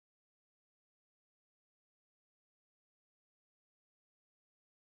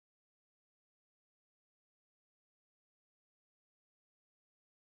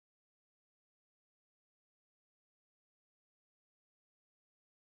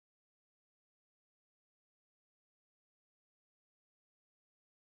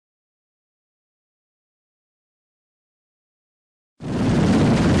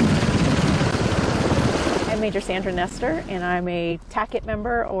Major Sandra Nestor, and I'm a TACIT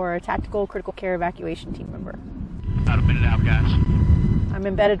member, or a Tactical Critical Care Evacuation Team member. About a minute out, guys. I'm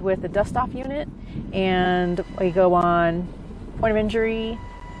embedded with the dust-off unit, and we go on point of injury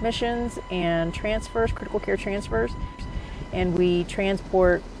missions and transfers, critical care transfers, and we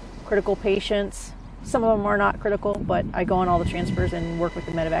transport critical patients. Some of them are not critical, but I go on all the transfers and work with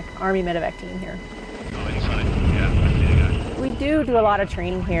the Medevac, Army Medevac team here. Oh, inside. Yeah, I see the guy. We do a lot of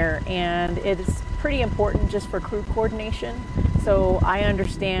training here, and it's pretty important just for crew coordination. So I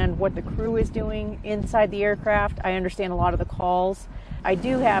understand what the crew is doing inside the aircraft. I understand a lot of the calls. I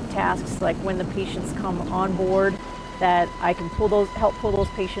do have tasks like when the patients come on board that I can help pull those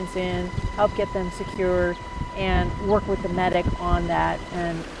patients in, help get them secured, and work with the medic on that,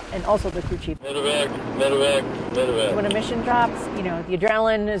 and also the crew chief. Medevac, Medevac, Medevac. When a mission drops, you know, the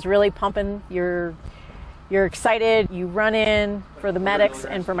adrenaline is really pumping. You're excited. You run in for the medics,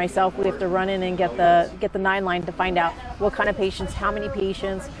 and for myself, we have to run in and get the 9 line to find out what kind of patients, how many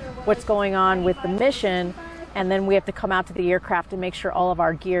patients, what's going on with the mission, and then we have to come out to the aircraft to make sure all of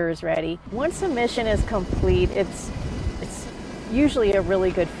our gear is ready. Once a mission is complete, it's usually a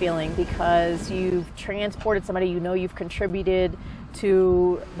really good feeling because you've transported somebody, you know you've contributed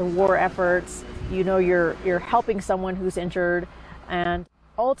to the war efforts, you know you're helping someone who's injured, and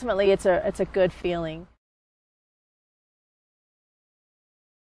ultimately it's a good feeling.